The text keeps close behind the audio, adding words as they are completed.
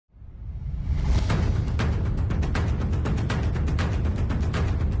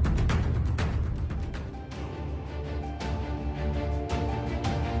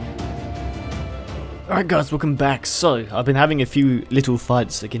Alright guys, welcome back. So, I've been having a few little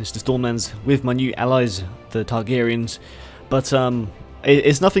fights against the Stormlands with my new allies, the Targaryens, but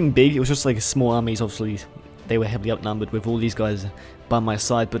it's nothing big. It was just like small armies. Obviously they were heavily outnumbered with all these guys by my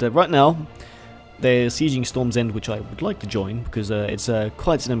side, but right now they're sieging Storm's End, which I would like to join because it's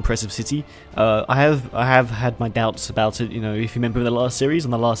quite an impressive city. I have had my doubts about it. You know, if you remember the last series,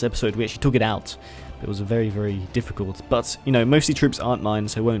 on the last episode, we actually took it out. It was very, very difficult, but you know, most of the troops aren't mine,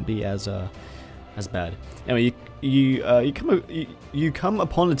 so it won't be as bad. Anyway, you come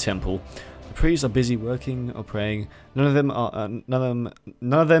upon the temple. The priests are busy working or praying. None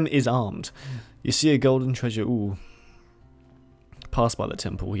of them is armed. You see a golden treasure. Ooh. Pass by the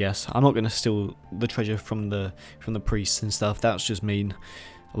temple. Yes, I'm not going to steal the treasure from the priests and stuff. That's just mean.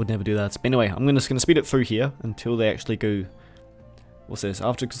 I would never do that. But anyway, I'm just going to speed it through here until they actually go. What's this?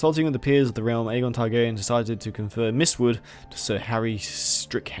 After consulting with the peers of the realm, Aegon Targaryen decided to confer Mistwood to Sir Harry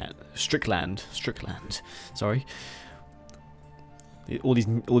Strickland. Sorry. All these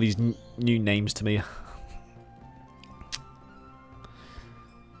new names to me.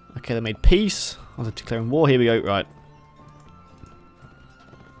 Okay, they made peace. I was declaring war. Here we go. Right.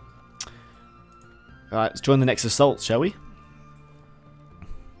 Alright, let's join the next assault, shall we?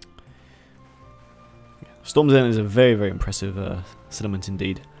 Storm's End is a very, very impressive settlement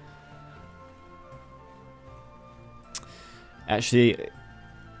indeed. Actually,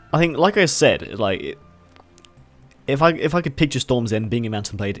 I think, like I said, like if I could picture Storm's End being a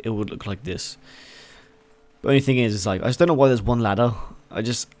mountain blade, it would look like this. The only thing is, like, I just don't know why there's one ladder.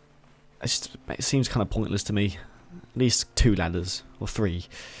 It seems kind of pointless to me. At least 2 ladders or 3.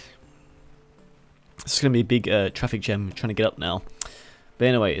 It's going to be a big traffic jam trying to get up now. But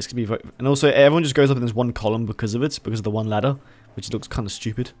anyway, it's going to be very... And also, everyone just goes up in this one column because of it. Because of the one ladder. Which looks kind of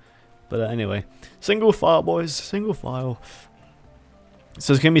stupid. But anyway. Single file, boys. Single file.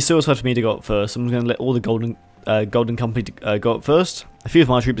 So it's going to be suicide for me to go up first. I'm going to let all the Golden Company go up first. A few of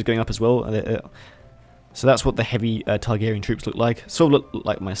my troops are going up as well. So that's what the heavy Targaryen troops look like. Sort of look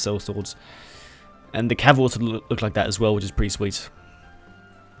like my sellswords. And the cavalry also look like that as well, which is pretty sweet.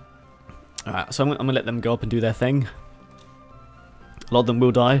 Alright, so I'm going to let them go up and do their thing. A lot of them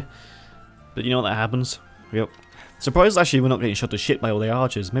will die, but you know what that happens. Yep. Surprised actually we're not getting shot to shit by all the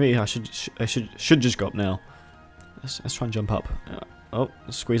archers. Maybe I should just go up now. Let's try and jump up. Oh,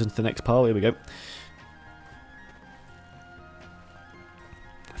 let's squeeze into the next pile. Here we go.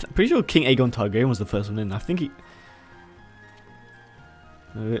 I'm pretty sure King Aegon Targaryen was the first one in. I think he.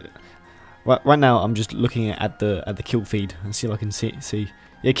 Right now, I'm just looking at the kill feed and see if I can see.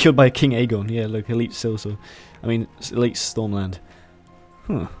 Yeah, killed by King Aegon. Yeah, look, elite Silsor. I mean, elite Stormland.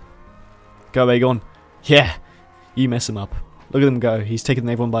 Huh. Go, Aegon. Yeah, you mess him up. Look at him go. He's taking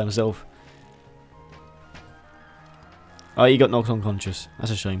everyone by himself. Oh, he got knocked unconscious. That's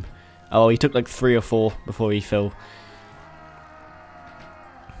a shame. Oh, he took like 3 or 4 before he fell.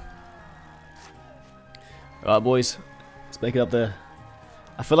 Alright, boys. Let's make it up there.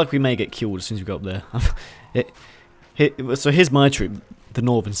 I feel like we may get killed as soon as we go up there. So here's my troop, the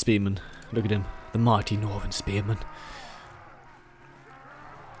Northern Spearmen. Look at him, the mighty Northern Spearmen.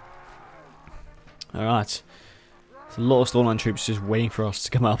 Alright. There's a lot of Stormland troops just waiting for us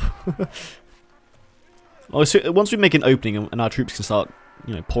to come up. So once we make an opening and our troops can start,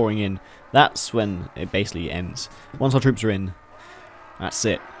 you know, pouring in, that's when it basically ends. Once our troops are in, that's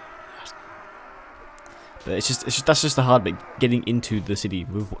it. But that's just the hard bit, getting into the city,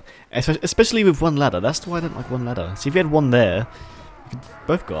 especially with one ladder. That's why I don't like one ladder. See, if you had one there, you could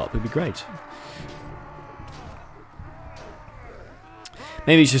both go up. It'd be great.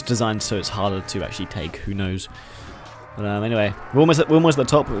 Maybe it's just designed so it's harder to actually take. Who knows? But anyway, we're almost at the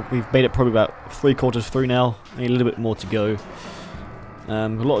top. We've made it probably about 3/4 through now. Only a little bit more to go. A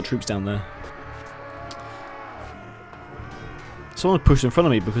lot of troops down there. Someone pushed in front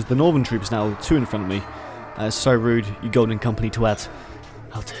of me because the northern troops now 2 in front of me. So rude, you Golden Company twat.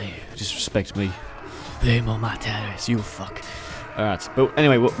 I'll tell you, disrespect me. Blame on my terrorists, you fuck. Alright, but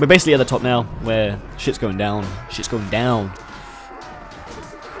anyway, we're basically at the top now, where shit's going down. Shit's going down.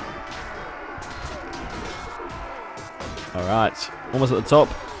 Alright, almost at the top.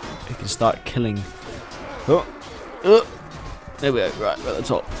 We can start killing. Oh, there we go, right at the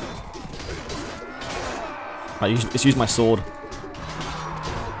top. Right, let's use my sword.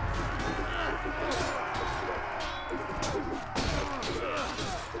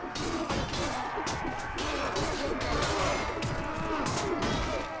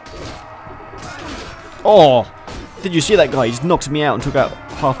 Oh, did you see that guy? He just knocked me out and took out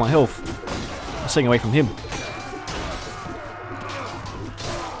half my health. I'm staying away from him.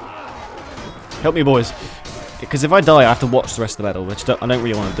 Help me, boys. Because if I die, I have to watch the rest of the battle, which I don't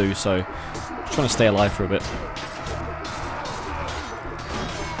really want to do, so Trying to stay alive for a bit.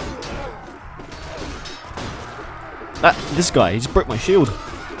 This guy, he just broke my shield.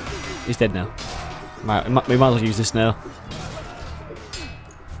 He's dead now. Right, we might as well use this now.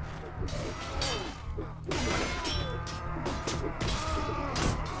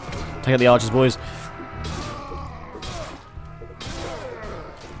 Take out the archers, boys.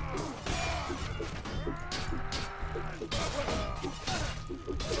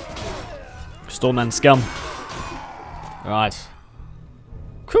 Stormman scum. Right.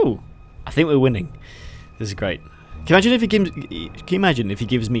 Cool. I think we're winning. This is great. Can you imagine if he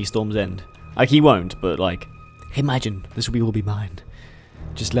gives me Storm's End? Like, he won't, but like, imagine this will all be mine.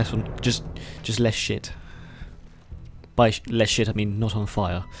 Just less on, just less shit. By less shit, I mean not on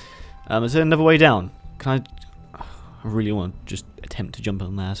fire. Is there another way down? Can I really want to just attempt to jump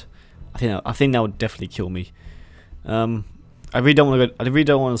on that. I think that would definitely kill me. I really don't want to go. I really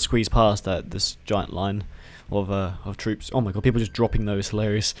don't want to squeeze past this giant line of troops. Oh my god, people just dropping those,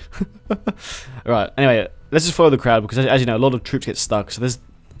 hilarious. Right. Anyway, let's just follow the crowd because, as you know, a lot of troops get stuck. So this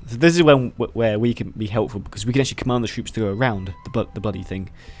is where we can be helpful because we can actually command the troops to go around the bloody thing.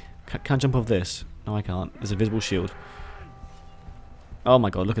 Can I jump off this? No, I can't. There's a visible shield. Oh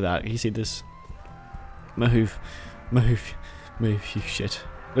my god, look at that. You see this? Move, you shit.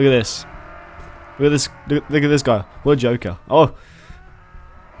 Look at this. Look at this. Look at this guy. What a joker. Oh.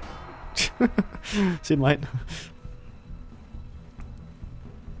 See, mate.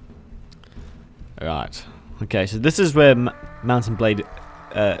 Right. Okay, so this is where Mountain Blade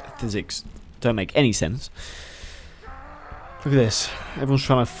physics don't make any sense. Look at this. Everyone's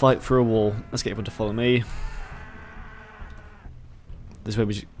trying to fight through a wall. Let's get everyone to follow me. This way all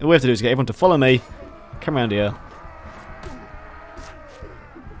we have to do is get everyone to follow me. Come around here.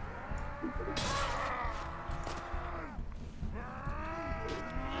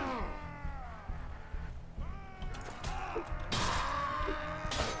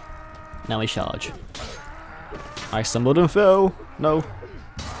 Now we charge. I stumbled and fell. No.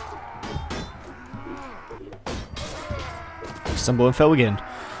 I stumbled and fell again.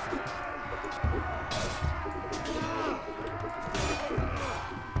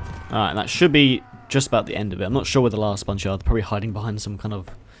 Alright, and that should be just about the end of it. I'm not sure where the last bunch are. They're probably hiding behind some kind of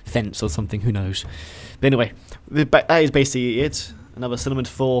fence or something. Who knows? But anyway, that is basically it. Another settlement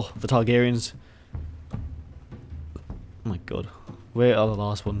for the Targaryens. Oh my god. Where are the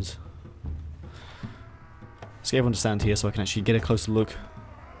last ones? Let's get everyone to stand here so I can actually get a closer look.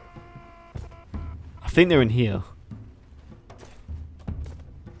 I think they're in here.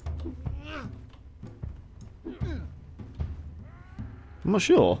 I'm not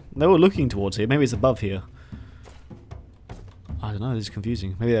sure. They were looking towards here. Maybe it's above here. I don't know. This is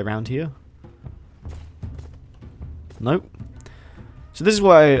confusing. Maybe they're around here? Nope. So this is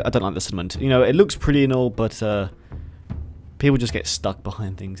why I don't like the settlement. You know, it looks pretty and all, but people just get stuck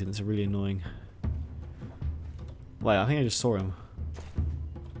behind things and it's really annoying. Wait, I think I just saw him.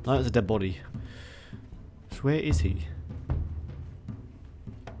 No, it's a dead body. So where is he?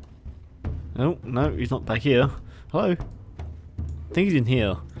 Oh, no, he's not back here. Hello? I think he's in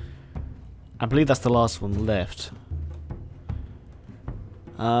here. I believe that's the last one left.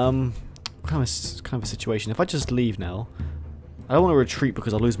 Kind of a situation. If I just leave now, I don't want to retreat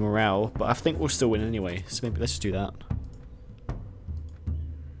because I'll lose morale, but I think we'll still win anyway. So maybe let's just do that.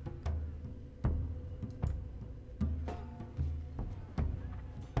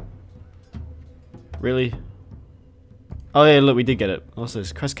 Really? Oh yeah, look, we did get it. Also,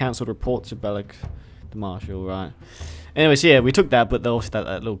 Crest Council report to Bellic, the Marshal, right. Anyway, so yeah, we took that, but obviously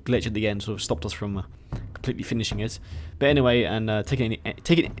that little glitch at the end sort of stopped us from completely finishing it. But anyway, and taking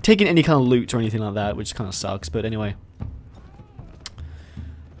any kind of loot or anything like that, which kind of sucks, but anyway.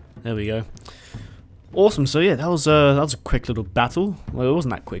 There we go. Awesome, so yeah, that was a quick little battle. Well, it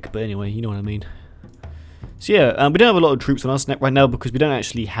wasn't that quick, but anyway, you know what I mean. So yeah, we don't have a lot of troops on us right now because we don't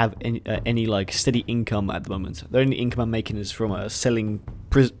actually have any like steady income at the moment. The only income I'm making is from selling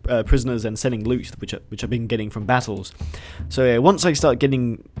prisoners and selling loot, which I've been getting from battles. So yeah, once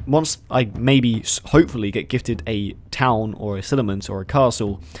I maybe hopefully get gifted a town or a settlement or a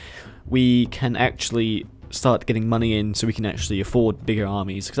castle, we can actually start getting money in, so we can actually afford bigger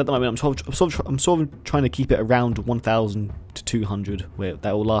armies. Because at the moment I'm sort of trying to keep it around 1,000 to 200, where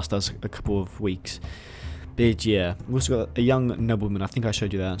that will last us a couple of weeks. But yeah, we've also got a young nobleman. I think I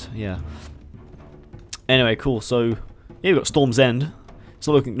showed you that. Yeah. Anyway, cool. So yeah, we've got Storm's End. It's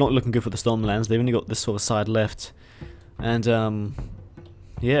not looking good for the Stormlands. They've only got this sort of side left, and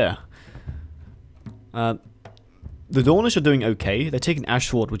yeah. The Dornish are doing okay. They're taking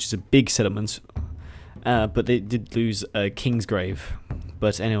Ashford, which is a big settlement, but they did lose Kingsgrave.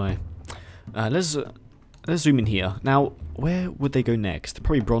 But anyway, Let's zoom in here. Now, where would they go next?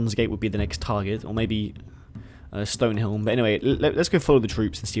 Probably Bronze Gate would be the next target, or maybe Stonehelm. But anyway, let's go follow the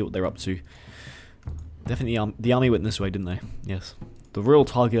troops and see what they're up to. Definitely, the army went this way, didn't they? Yes, the Royal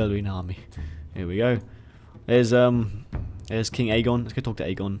Targaryen army. Here we go. There's King Aegon. Let's go talk to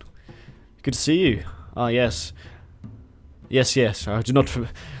Aegon. Good to see you. Ah, yes. Yes. I do not.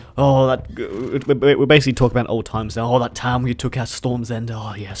 Oh, that we're basically talking about old times now. Oh, that time we took out Storm's End.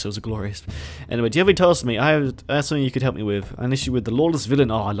 Oh, yes, it was glorious. Anyway, do you have any tasks for me? I have something you could help me with. An issue with the lawless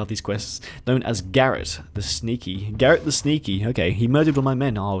villain. Oh, I love these quests. Known as Garrett the Sneaky. Garrett the Sneaky. Okay, he murdered one of my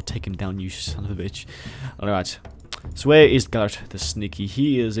men. Oh, I'll take him down, you son of a bitch. All right. So where is Garrett the Sneaky?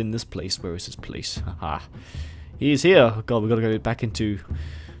 He is in this place. Where is this place? Haha. He is here. Oh, God, we've got to go back into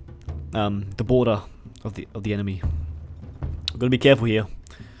the border of the enemy. We've got to be careful here.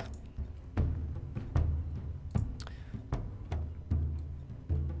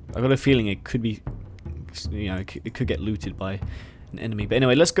 I've got a feeling it could be, it could get looted by an enemy. But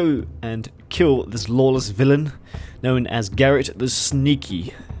anyway, let's go and kill this lawless villain known as Garrett the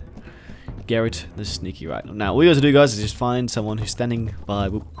Sneaky. Garrett the Sneaky, right. Now, all you have to do, guys, is just find someone who's standing by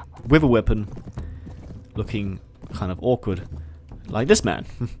with a weapon, looking kind of awkward. Like this man.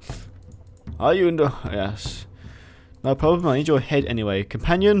 Are you in the... Yes. No problem, I need your head anyway.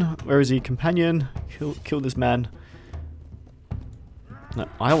 Companion? Where is he? Companion? Kill this man. No,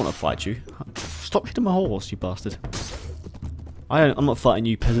 I don't want to fight you. Stop hitting my horse, you bastard. I'm not fighting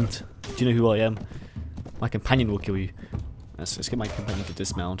you, peasant. Do you know who I am? My companion will kill you. Let's get my companion to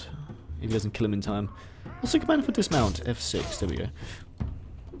dismount. If he doesn't kill him in time. What's the command for dismount? F6, there we go.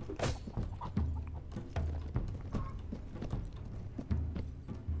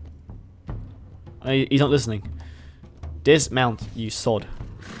 He's not listening. Dismount, you sod.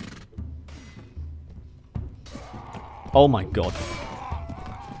 Oh my god.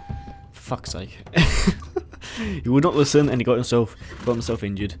 Fuck's sake. He would not listen and he got himself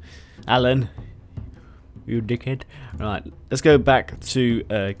injured. Alan, you dickhead. Right, let's go back to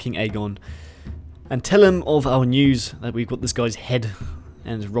King Aegon and tell him of our news that we've got this guy's head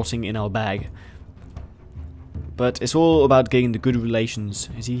and rotting in our bag. But it's all about getting the good relations.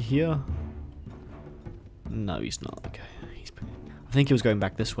 Is he here? No, he's not. Okay. I think he was going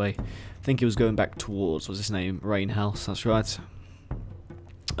back this way. I think he was going back towards, what's his name? Rain House, that's right.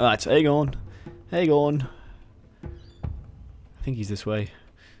 Alright, Aegon. Aegon. I think he's this way.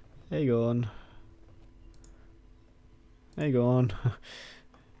 Aegon. Aegon.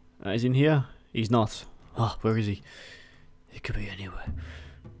 Is he in here? He's not. Ah, where is he? He could be anywhere.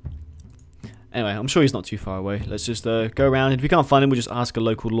 Anyway, I'm sure he's not too far away. Let's just go around. If we can't find him, we'll just ask a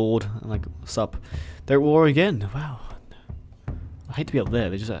local lord. Like, what's up? They're at war again. Wow. I hate to be up there.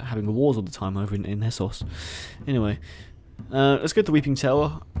 They're just having wars all the time over in Essos. Anyway, let's go to the Weeping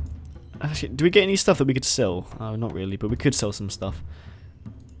Tower. Actually, do we get any stuff that we could sell? Not really, but we could sell some stuff.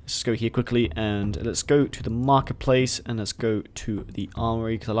 Let's just go here quickly, and let's go to the marketplace, and let's go to the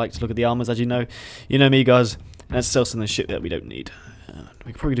armory, because I like to look at the armors, as you know. You know me, guys. And let's sell some of the shit that we don't need.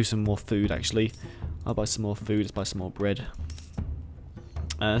 We could probably do some more food, actually. I'll buy some more food. Let's buy some more bread.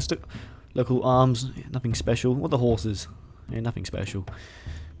 Let's do local arms. Nothing special. What are the horses? Yeah, nothing special.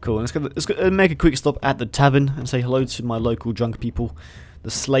 Cool. Let's go make a quick stop at the tavern and say hello to my local drunk people.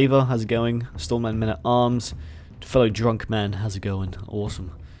 The Slaver, how's it going? Stormland Men at Arms. Fellow drunk man, how's it going?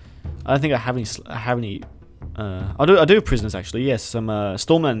 Awesome. I don't think I have any. I do have prisoners actually. Yes, some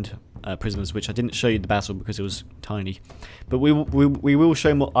Stormland prisoners, which I didn't show you the battle because it was tiny. But we will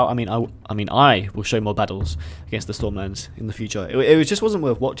show more. I will show more battles against the Stormlands in the future. It just wasn't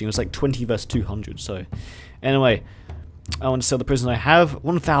worth watching. It was like 20 versus 200. So anyway, I want to sell the prisoners I have.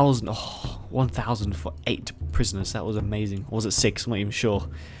 1,000. Oh, 1,000 for 8 prisoners. That was amazing. Or was it 6? I'm not even sure.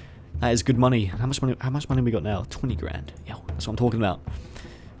 That is good money. How much money we got now? 20 grand. Yeah, that's what I'm talking about.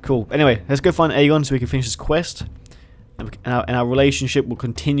 Cool. Anyway, let's go find Aegon so we can finish this quest. And our relationship will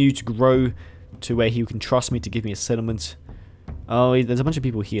continue to grow to where he can trust me to give me a settlement. Oh, there's a bunch of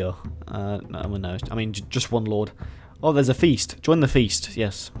people here. No, I mean, just one lord. Oh, there's a feast. Join the feast.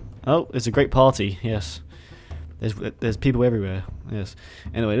 Yes. Oh, it's a great party. Yes. There's people everywhere. Yes.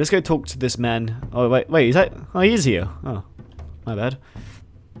 Anyway, let's go talk to this man. Oh, wait, is that... Oh, he is here. Oh, my bad.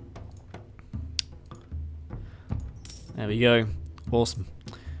 There we go. Awesome.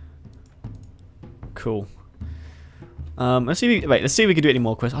 Cool. Let's see if we can do any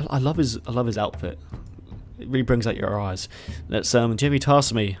more quests. I love his outfit. It really brings out your eyes. Let's do you have any tasks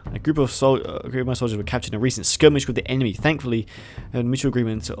for me? A group of my soldiers were captured in a recent skirmish with the enemy. Thankfully, a mutual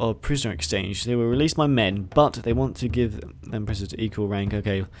agreement of prisoner exchange. They will release my men, but they want to give them prisoners to equal rank.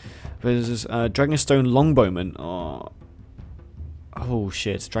 Okay. There's this Dragonstone longbowman. Oh. Oh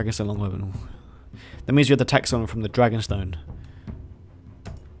shit, Dragonstone Longbowman. That means we have to attack someone from the Dragonstone.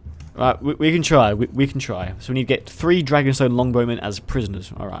 Right, we can try. We can try. So we need to get 3 Dragonstone Longbowmen as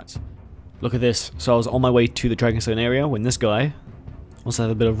prisoners. Alright. Look at this. So I was on my way to the Dragonstone area when this guy wants to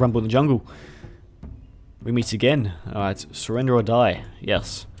have a bit of rumble in the jungle. We meet again. Alright, surrender or die.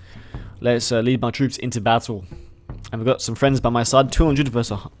 Yes. Let's lead my troops into battle. And we've got some friends by my side. 200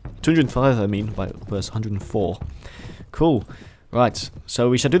 versus 205, I mean, by versus 104. Cool. Right, so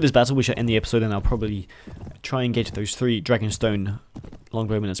we shall do this battle. We shall end the episode, and I'll probably try and get those 3 Dragonstone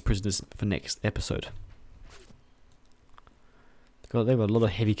Longbowmen as prisoners for next episode. God, they've got a lot of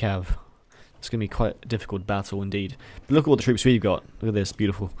heavy cav. It's going to be quite a difficult battle indeed. But look at all the troops we've got. Look at this,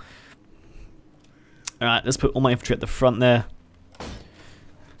 beautiful. Alright, let's put all my infantry at the front there.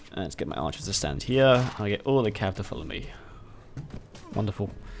 And let's get my archers to stand here. And I get all the cav to follow me. Wonderful.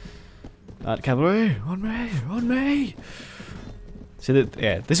 Cavalry, on me, on me! So that,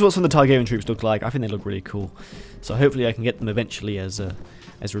 yeah, this is what some of the Targaryen troops look like. I think they look really cool. So hopefully I can get them eventually as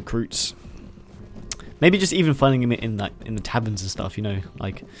recruits. Maybe just even finding them in the taverns and stuff, you know,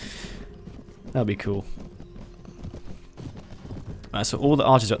 like that'd be cool. Alright, so all the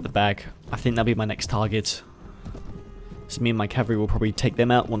archers are at the back. I think that'll be my next target. So me and my cavalry will probably take them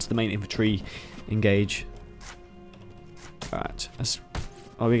out once the main infantry engage. Alright,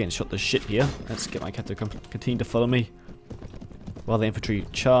 oh, we're getting shot to shit here. Let's get my cavalry to continue to follow me. While the infantry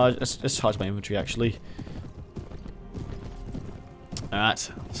charge. Let's charge my infantry actually.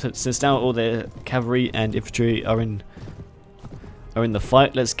 Alright, so since now all the cavalry and infantry are in the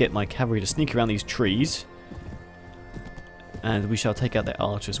fight, let's get my cavalry to sneak around these trees. And we shall take out their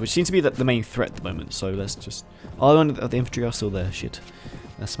archers, which seems to be the main threat at the moment, so let's just... Oh, the infantry are still there, shit.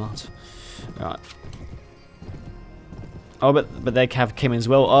 They're smart. Alright. Oh, but their cav came in as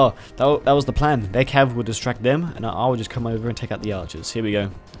well. Oh, that was the plan. Their cav would distract them, and I would just come over and take out the archers. Here we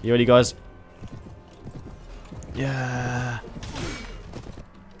go. You ready, guys? Yeah.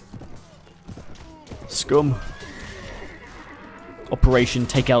 Scum. Operation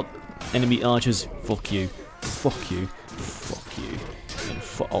take out enemy archers. Fuck you. Fuck you. Fuck you. And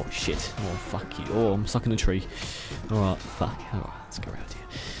oh shit. Oh fuck you. Oh, I'm stuck in a tree. Alright, fuck. Alright, let's go around here.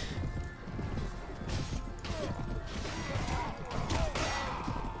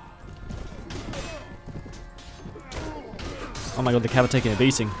 Oh my god, the cav are taking a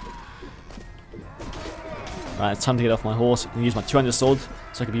beating. Right, it's time to get off my horse and use my two-handed sword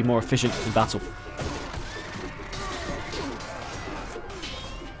so I can be more efficient in battle.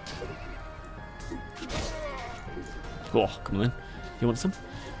 Oh, come on then. You want some?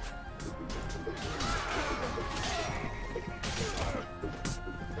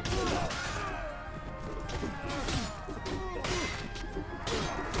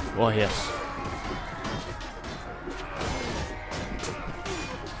 Oh, yes.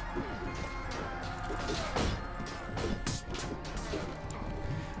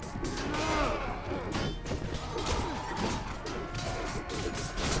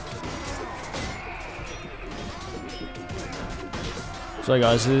 So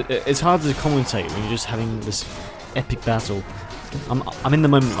guys, it's hard to commentate when you're just having this epic battle. I'm in the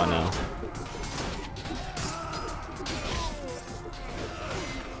moment right now.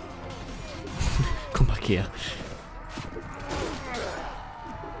 Come back here.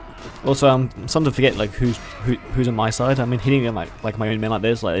 Also, I'm starting to forget like who's on my side. I mean, hitting them like my own men like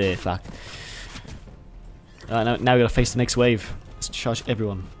this, like yeah, fuck. Now we gotta face the next wave. Let's charge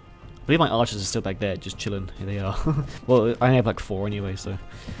everyone. I believe my archers are still back there, just chilling. Here they are. Well, I only have like 4 anyway, so.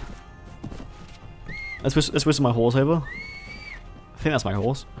 Let's whistle my horse over. I think that's my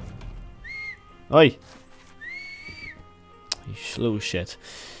horse. Oi! You little shit.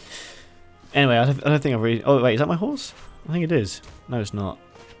 Anyway, I don't think I've really... Oh, wait, is that my horse? I think it is. No, it's not.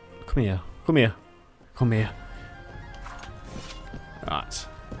 Come here. Come here. Come here. Alright.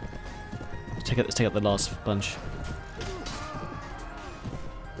 Let's take out the last bunch.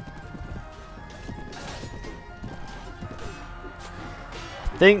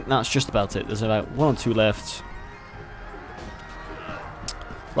 I think that's just about it. There's about 1 or 2 left.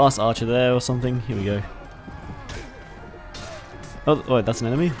 Last archer there or something. Here we go. Oh, wait, that's an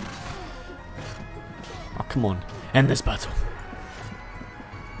enemy? Oh, come on. End this battle.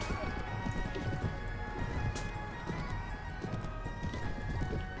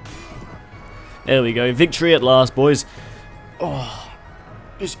 There we go. Victory at last, boys. Oh,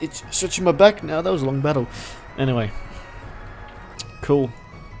 it's stretching my back now. That was a long battle. Anyway. Cool.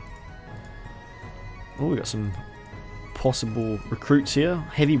 Oh, we got some possible recruits here.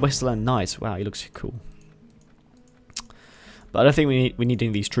 Heavy Westerland Knight. Wow, he looks cool. But I don't think we need any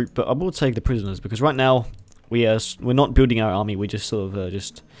of these troops. But I will take the prisoners because right now we're not building our army. We're just sort of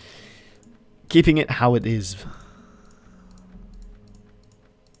just keeping it how it is.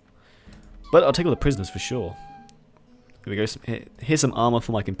 But I'll take all the prisoners for sure. Here we go. Here's some armor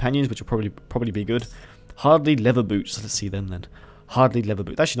for my companions, which will probably be good. Hardly leather boots. Let's see them then. Hardly leather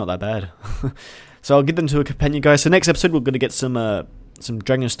boots. Actually, not that bad. So I'll give them to a companion, guys. So next episode, we're going to get some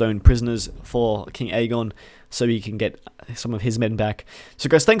Dragonstone prisoners for King Aegon, so he can get some of his men back. So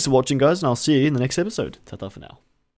guys, thanks for watching, guys, and I'll see you in the next episode. Ta-ta for now.